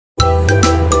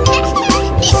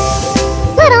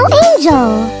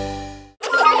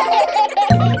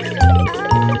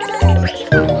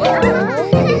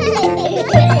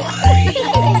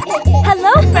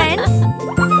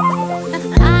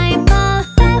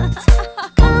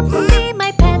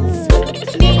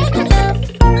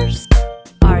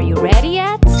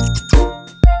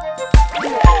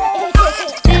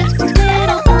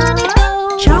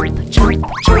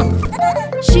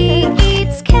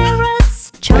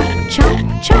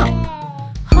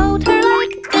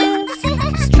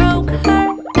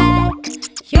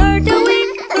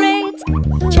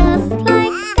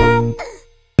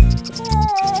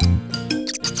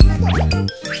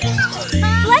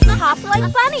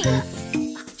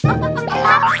nice!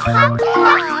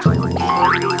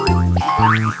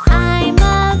 I'm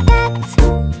a vet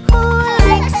who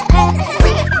likes pets.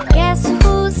 Guess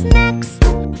who's next?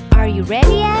 Are you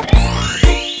ready yet?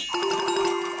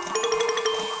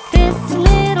 This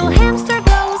little hamster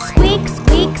goes squeak,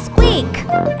 squeak, squeak.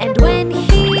 And when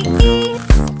he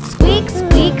eats, squeak,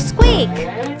 squeak, squeak.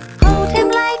 Hold him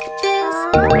like this,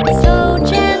 so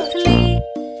gently.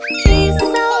 He's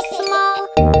so small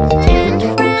and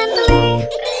friendly.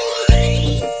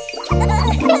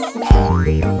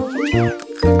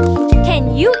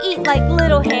 Can you eat like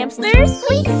little hamsters?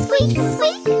 Squeak, squeak,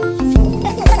 squeak.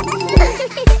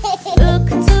 Look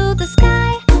to the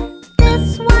sky,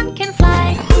 this one can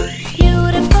fly.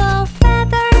 Beautiful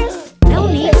feathers, no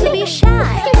need to be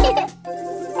shy.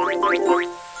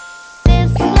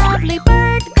 This lovely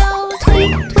bird goes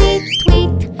tweet, tweet,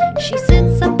 tweet. She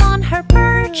sits up on her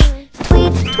perch,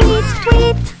 tweet, tweet,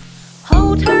 tweet.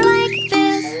 Hold her like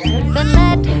this, then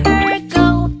let her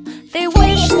go. They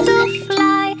wish to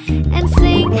fly and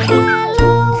sing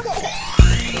hello.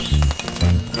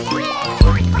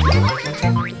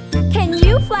 Can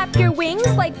you flap your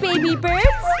wings like baby birds?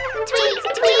 Tweet,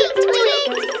 tweet,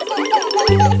 tweet.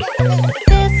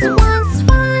 This one's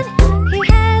fun, he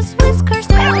has whiskers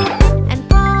too, and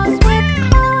paws with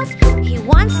claws, he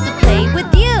wants to play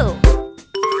with you.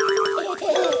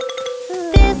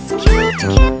 This cute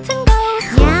kitten goes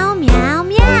meow, meow,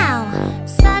 meow.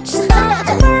 Such soft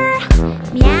fur,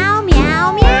 meow,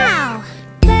 meow, meow.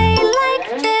 Play like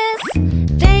this,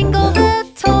 dangle the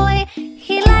toy,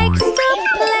 he likes to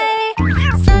play.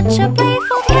 Such a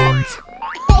playful cat.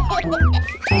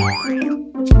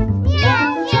 Meow,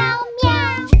 meow,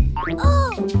 meow.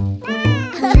 Oh.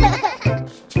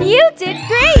 You did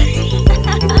great!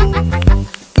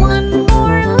 One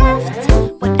more left.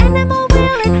 What animal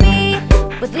will it be?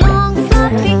 With long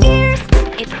floppy ears,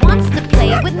 it wants to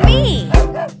play with me.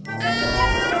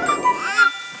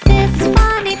 This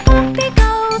funny puppy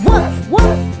goes woof,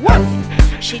 woof, woof.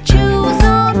 She chews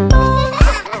on bones.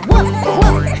 Woof,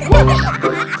 woof, woof.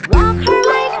 Walk her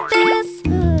like this.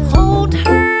 Hold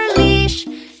her leash.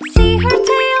 See her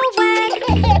tail wag.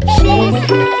 She's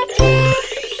happy.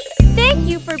 Thank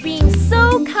you for being so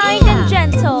kind and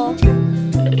gentle.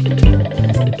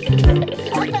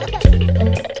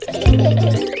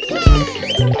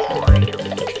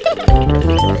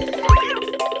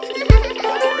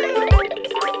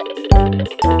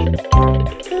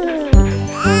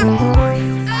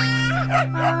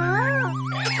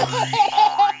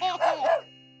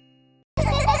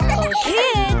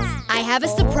 Kids, I have a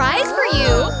surprise for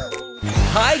you.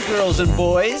 Hi, girls and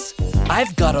boys.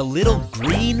 I've got a little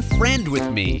green friend with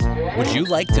me. Would you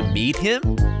like to meet him?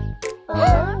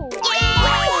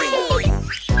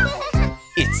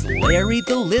 It's Larry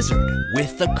the lizard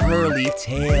with a curly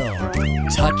tail.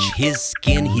 Touch his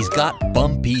skin, he's got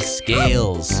bumpy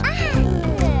scales.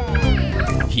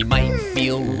 He might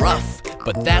feel rough,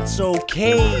 but that's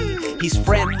okay. He's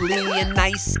friendly and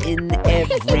nice in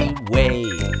every way.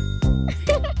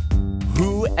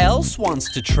 Who else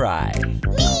wants to try?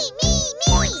 Me.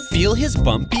 Feel his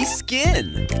bumpy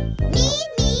skin. Me.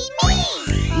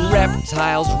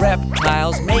 Reptiles,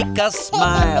 reptiles make us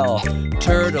smile.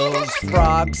 Turtles,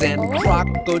 frogs, and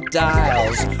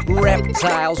crocodiles.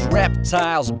 Reptiles,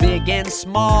 reptiles, big and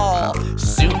small.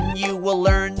 Soon you will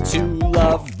learn to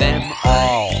love them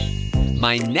all.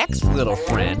 My next little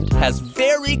friend has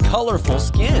very colorful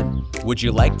skin. Would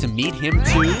you like to meet him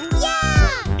too? Yeah!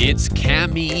 It's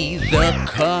Cammy the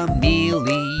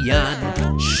chameleon.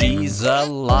 She's a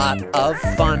lot of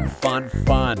fun.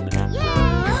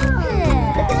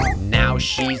 Now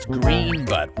she's green,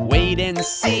 but wait and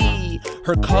see.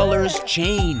 Her colors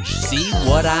change, see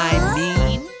what I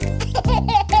mean?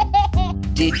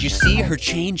 Did you see her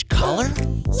change color?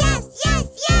 Yes.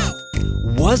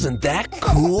 Wasn't that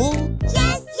cool?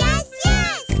 Yes.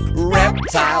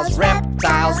 Reptiles,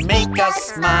 reptiles make us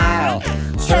smile.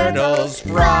 Turtles,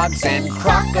 frogs, and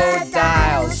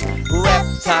crocodiles.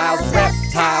 Reptiles,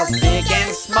 reptiles, big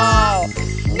and small.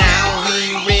 Now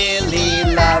we really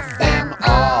love them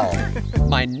all.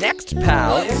 My next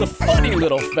pal is a funny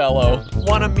little fellow.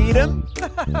 Wanna meet him?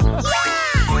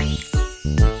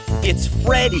 It's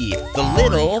Freddy, the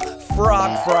little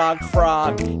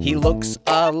frog. He looks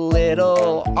a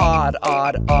little odd.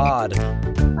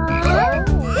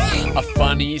 A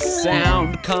funny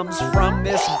sound comes from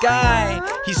this guy.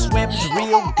 He swims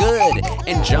real good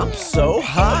and jumps so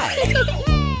high.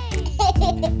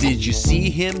 Did you see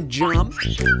him jump?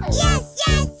 Yes.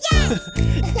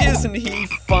 Isn't he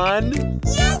fun?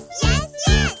 Yes.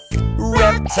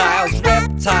 Reptiles,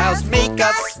 reptiles make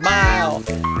us smile.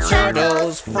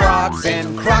 Turtles, frogs,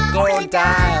 and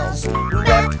crocodiles.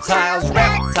 Reptiles,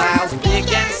 reptiles, big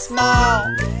and small.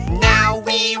 Now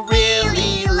we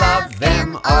really love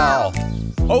them all.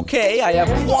 Okay, I have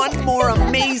one more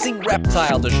amazing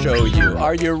reptile to show you.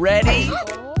 Are you ready?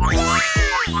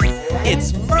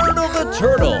 It's Myrtle the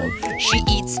turtle. She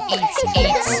eats, eats,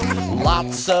 eats.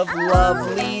 Lots of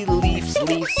lovely leaves,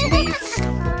 leaves, leaves.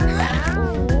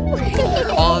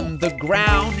 On the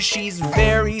ground she's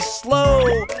very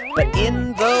slow, but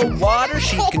in the water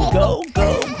she can go,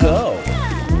 go, go.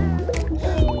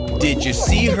 Did you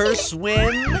see her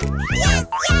swim? Yes,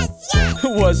 yes, yes.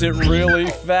 Was it really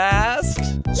fast?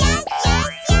 Yes, yes,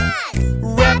 yes.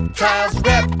 Reptiles,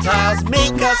 reptiles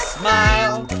make us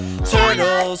smile.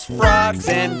 Turtles, frogs,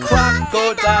 and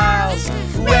crocodiles.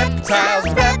 Reptiles,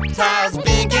 reptiles,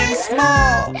 big and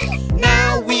small.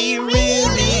 Now we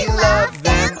really love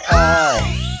them all.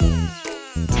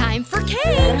 Time for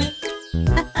cake.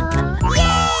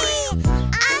 Yay!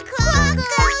 A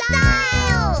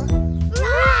crocodile!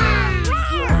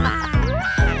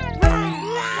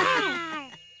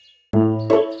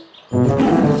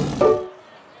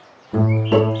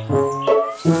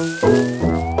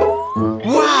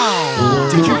 Wow!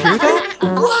 Did you hear that?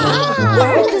 We're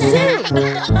at the zoo.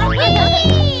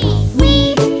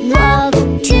 We love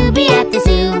to be at the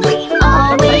zoo,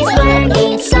 always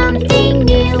learning something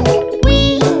new.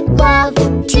 We love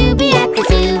to be at the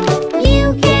zoo.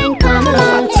 You can come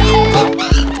along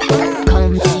too.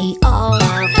 Come see all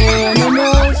our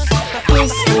animals.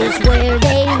 This is where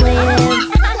they live.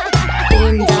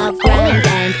 In the ground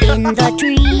and in the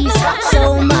trees.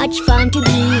 So much fun to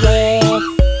be with.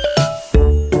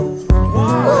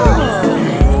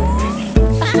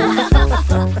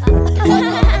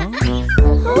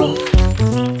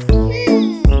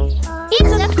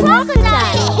 It's a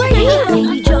crocodile! Where are you,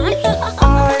 Baby John?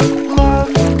 I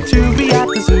love to be at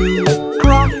the zoo.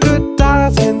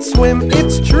 Crocodiles can swim,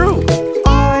 it's true.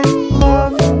 I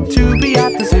love to be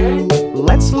at the zoo.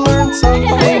 Let's learn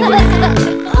something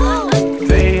new.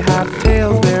 They have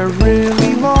tails, they're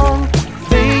really long.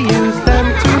 They use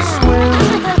them to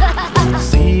swim.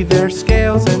 See their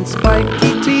scales and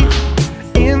spiky teeth.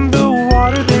 In the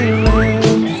water they live.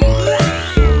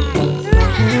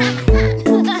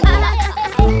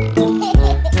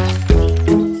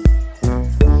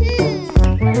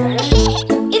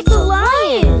 It's a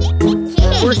lion.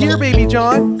 We're here, Baby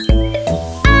John.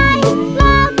 I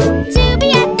love to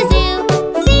be at the zoo.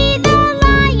 See the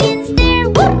lions there,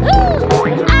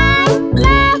 woohoo! I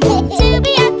love to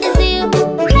be at the zoo.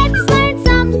 Let's learn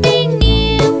something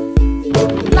new.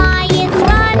 Lions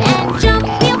run and jump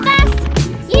real fast.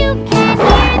 You can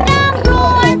hear them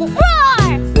roar, roar!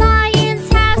 Lions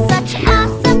have such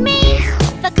awesome manes.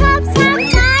 The cubs have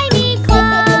tiny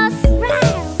claws.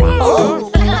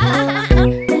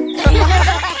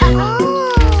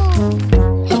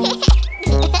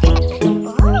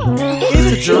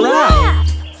 It's a giraffe.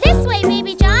 This way,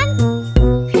 Baby John.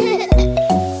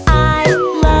 I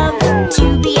love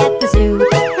to be at the zoo.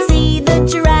 See the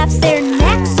giraffes, their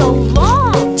necks so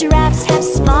long. Giraffes have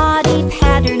spotty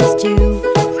patterns too.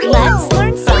 Let's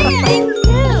learn something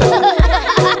new.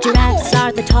 Giraffes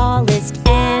are the tallest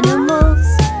animals.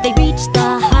 They reach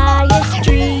the highest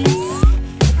trees.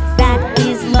 That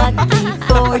is lucky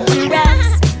for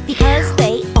giraffes because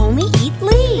they only eat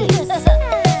leaves.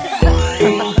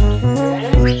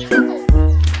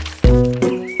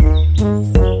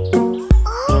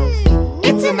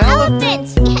 It's an elephant.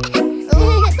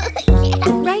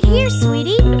 Right here,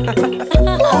 sweetie.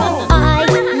 I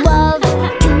love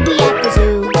to be at the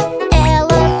zoo.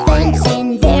 Elephants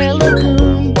in their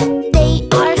lagoon. They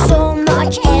are so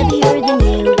much heavier than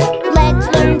you. Let's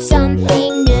learn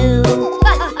something new.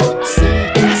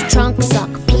 See its trunk suck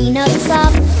peanuts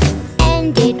up,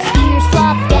 and its ears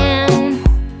flop down.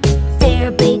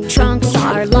 Their big trunks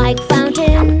are like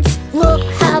fountains. Look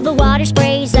how the water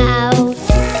sprays out.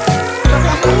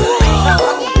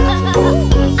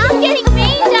 I'm getting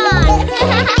rained on.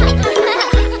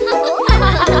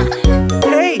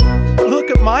 Hey, look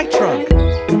at my trunk.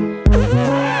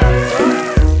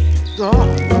 Oh.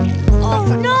 Oh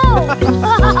no!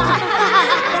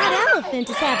 That elephant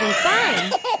is having fun.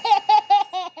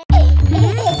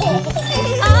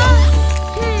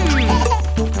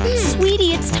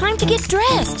 Sweetie, it's time to get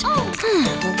dressed.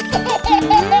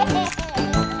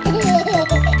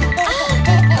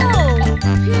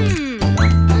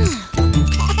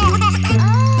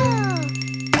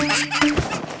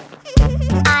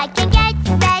 I can get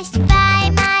dressed by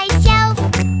myself.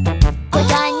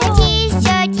 Put on a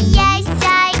t-shirt, yes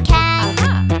I can.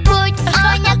 Put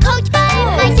on a coat by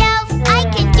myself.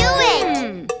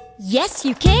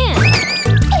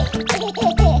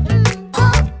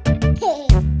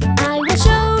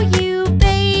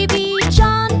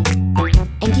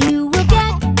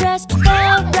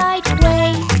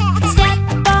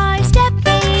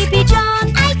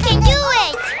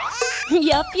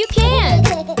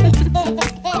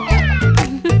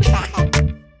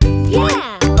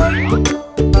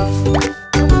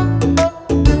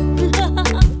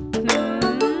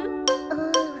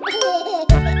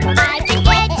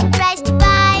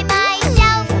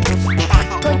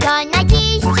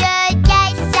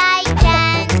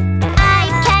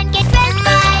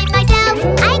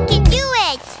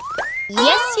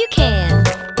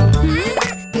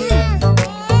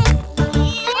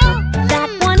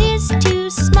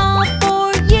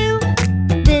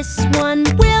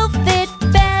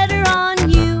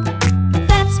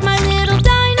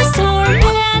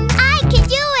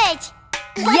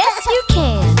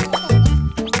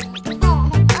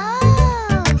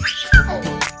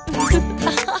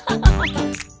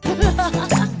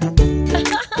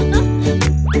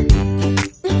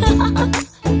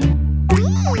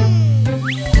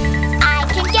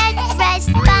 can get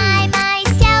dressed by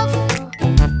myself,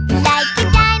 like a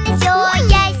dinosaur,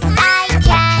 yes I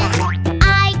can.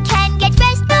 I can get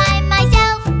dressed by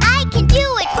myself, I can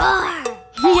do it.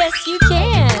 Yes, you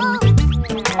can.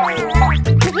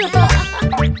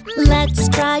 Let's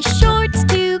try shorts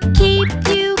to keep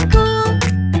you cool.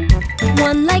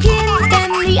 One leg in,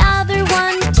 then the other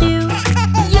one too.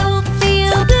 You'll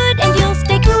feel good and you'll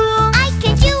stay cool. I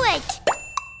can do it.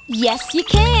 Yes, you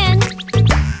can.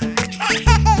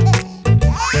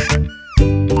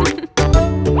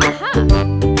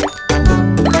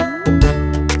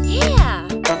 Yeah.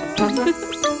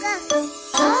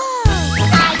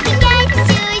 I can get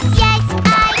shoes, yes I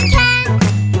can.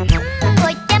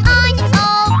 Put them on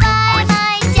all by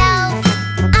myself.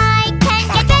 I can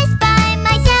get dressed by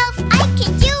myself, I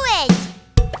can do it.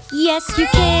 Yes, you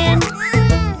can.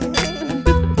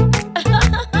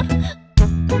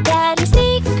 Daddy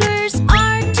sneakers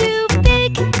are too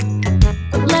big.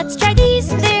 Let's try these,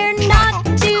 they're not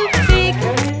too big.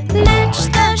 Match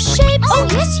the shapes. Oh,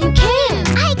 yes, you can.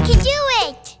 I can do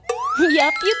it.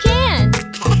 Yep, you can.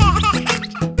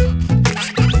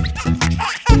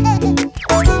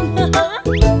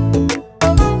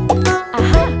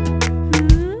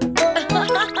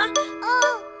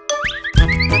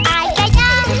 I get a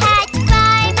hat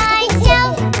by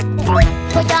myself.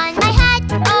 Put on my hat,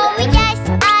 oh yes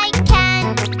I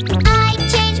can. I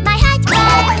change my hat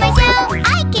by myself,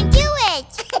 I can do it.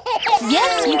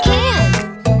 Yes, you can.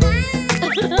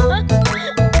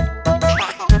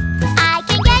 I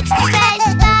can get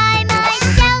dressed by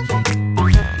myself.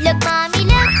 Look, mommy,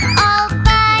 look, all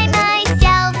by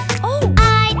myself. Oh,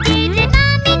 I did it,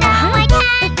 mommy, now I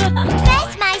can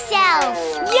dress myself.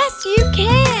 yes, you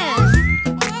can.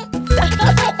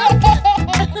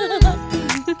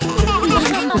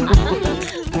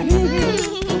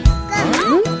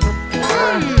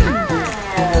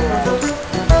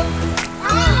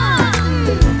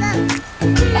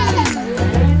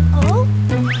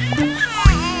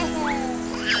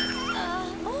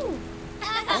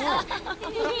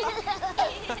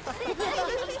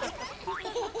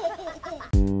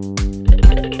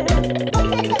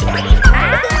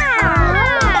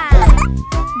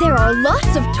 There are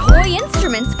lots of toy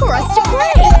instruments for us to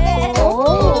play.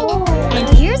 And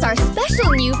here's our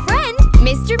special new friend,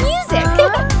 Mr. Music.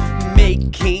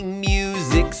 Making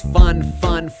music's fun,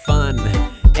 fun, fun.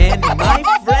 And my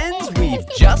friends, we've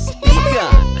just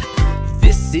begun.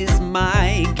 This is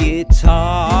my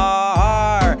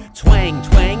guitar. Twang,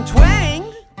 twang,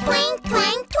 twang. Twang,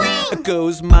 twang, twang.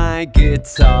 Goes my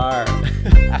guitar.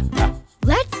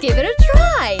 Let's give it a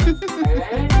try.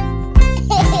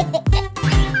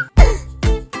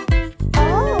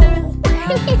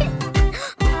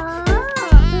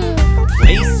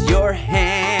 Place your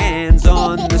hands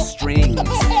on the strings,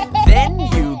 then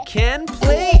you can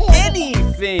play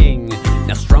anything.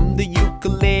 Now strum the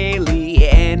ukulele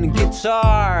and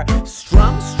guitar.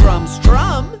 Strum, strum,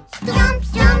 strum. Strum,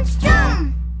 strum,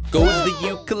 strum. Goes the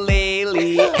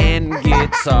ukulele and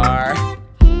guitar.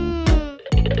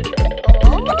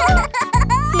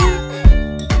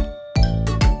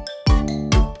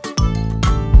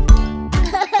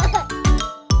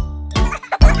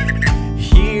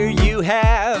 Here you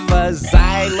have a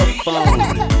xylophone.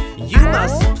 You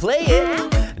must play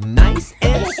it nice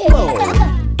and slow.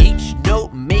 Each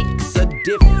note makes a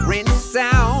different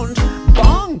sound.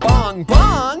 Bong, bong,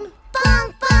 bong.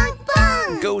 Bong, bong,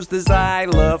 bong. Goes the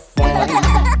xylophone.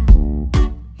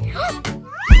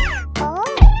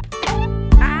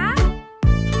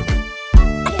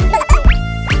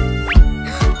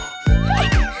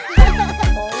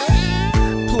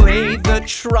 Play the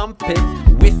trumpet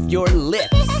with your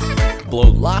lips. Blow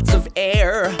lots of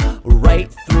air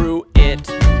right through it.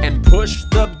 And push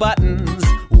the buttons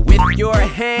with your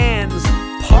hands.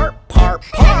 Parp, parp,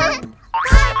 parp.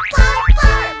 Parp, parp,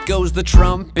 parp. Goes the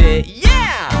trumpet,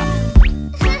 yeah!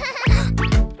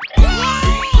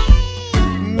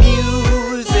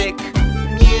 Music,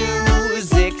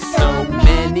 music, so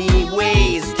many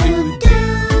ways to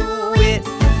do it.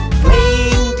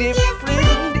 Playing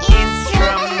different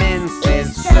instruments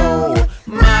is so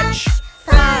much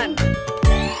fun.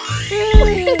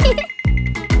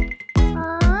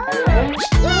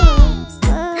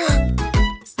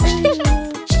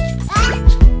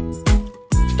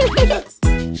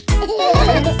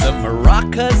 The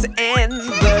maracas and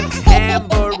the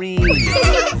tambourine,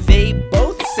 they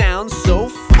both sound so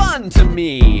fun to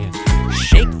me.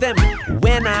 Shake them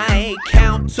when I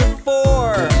count to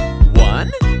 4.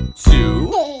 1,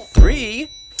 2, 3,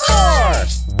 4.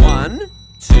 1,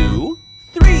 2,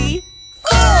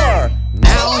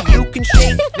 can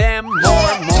shake them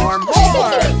more.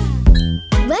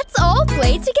 Let's all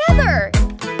play together.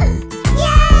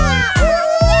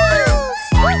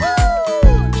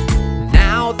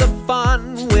 Now the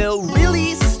fun will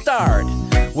really start.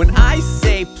 When I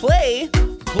say play,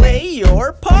 play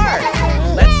your part.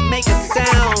 Let's make a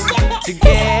sound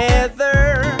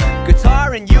together.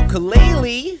 Guitar and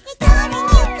ukulele.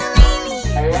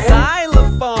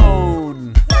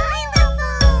 Xylophone.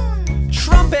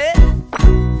 Trumpet.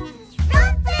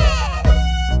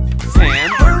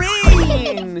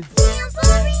 Tambourine.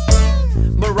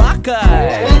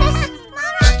 Maracas.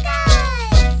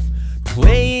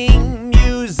 Playing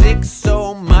music,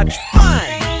 so much fun.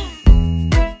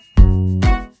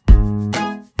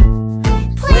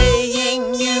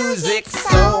 Playing music,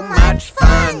 so much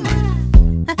fun.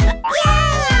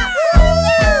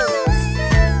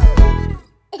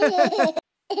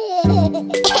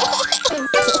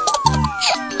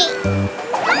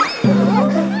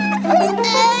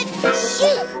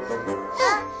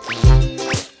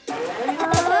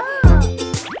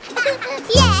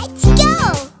 Let's go!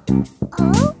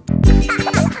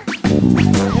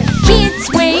 Kids,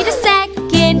 wait a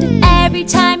second. Every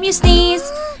time you sneeze,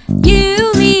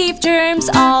 you leave germs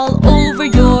all over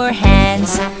your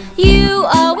hands. You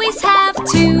always have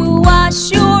to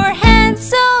wash your hands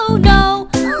so no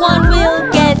one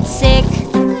will get sick.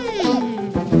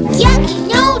 Yucky,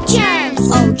 no germs!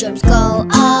 Oh, germs go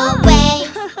away.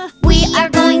 We are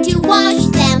going to wash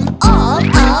them all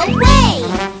away.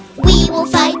 We will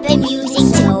fight them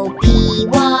using soapy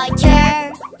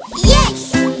water.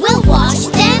 Yes, we'll wash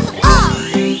them off.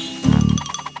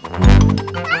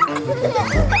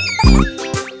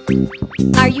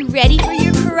 Are you ready for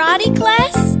your karate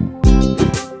class?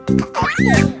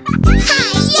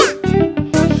 Hi-ya!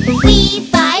 We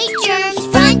fight germs,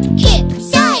 front kick,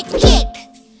 side kick.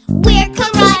 We're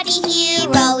karate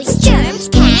heroes, germs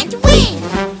can't win.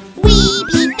 We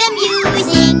beat them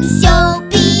using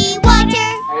soapy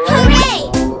water. Hooray!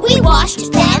 We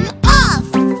washed them off.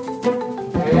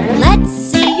 Let's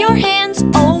see your hands.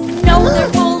 Oh no, they're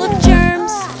full of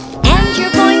germs. And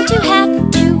you're going to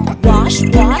have to wash,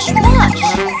 wash, wash.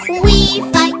 We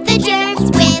fight the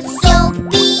germs with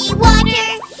soapy water.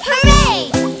 Hooray!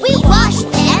 We washed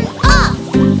them off.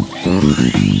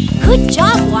 Good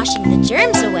job washing the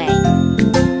germs away.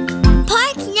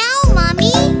 Park now,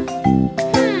 Mommy.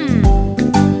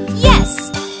 Yes.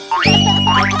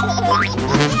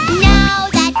 Now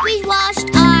that we've washed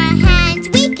our hands,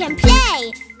 we can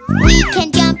play. We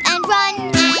can jump and run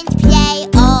and play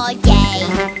all day.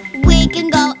 We can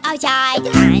go outside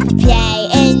and play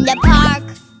in the park.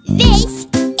 This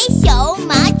is so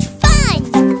much fun.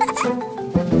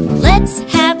 Let's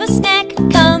have a snack.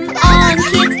 Come on,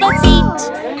 kids, let's eat.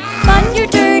 But your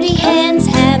dirty hands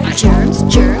have germs,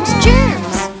 germs,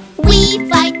 germs. We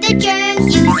fight the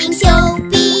germs using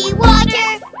soapy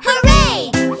water.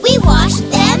 Hooray! We washed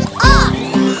them off.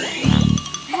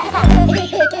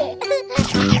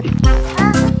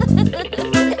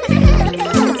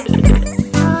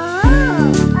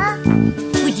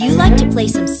 Would you like to play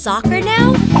some soccer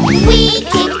now? We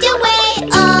kicked away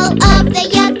all of the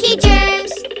yucky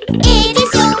germs. It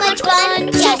is so much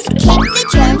fun, just kick the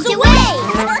germs away.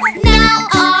 Now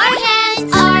our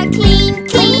hands are clean,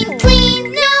 clean,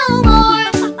 clean. No more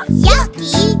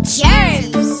yucky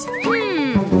germs.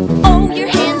 Oh, your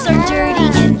hands are dirty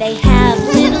and they have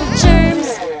little germs.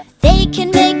 They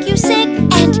can make you sick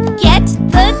and get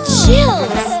the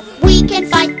chills. We can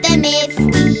fight them if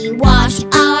we wash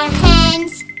our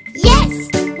hands. Yes,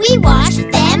 we wash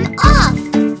them off.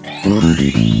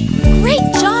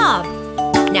 Great job.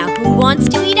 Now who wants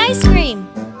to eat ice cream?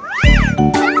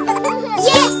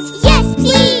 Yes, yes,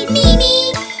 please,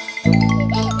 Mimi.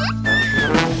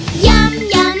 Yum,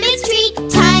 yum, it's treat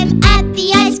time at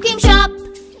the ice cream shop.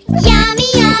 Yummy,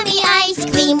 yummy ice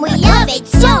cream, we love it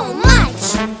so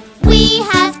much. We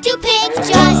have to pick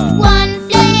just one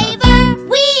flavor.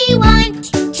 We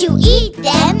want to eat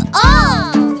them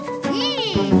all.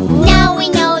 Now we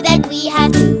know that we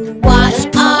have to wash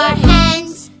our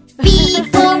hands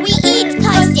before we eat,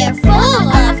 'cause they're full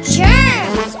of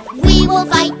germs. We will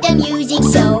fight them using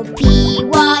soap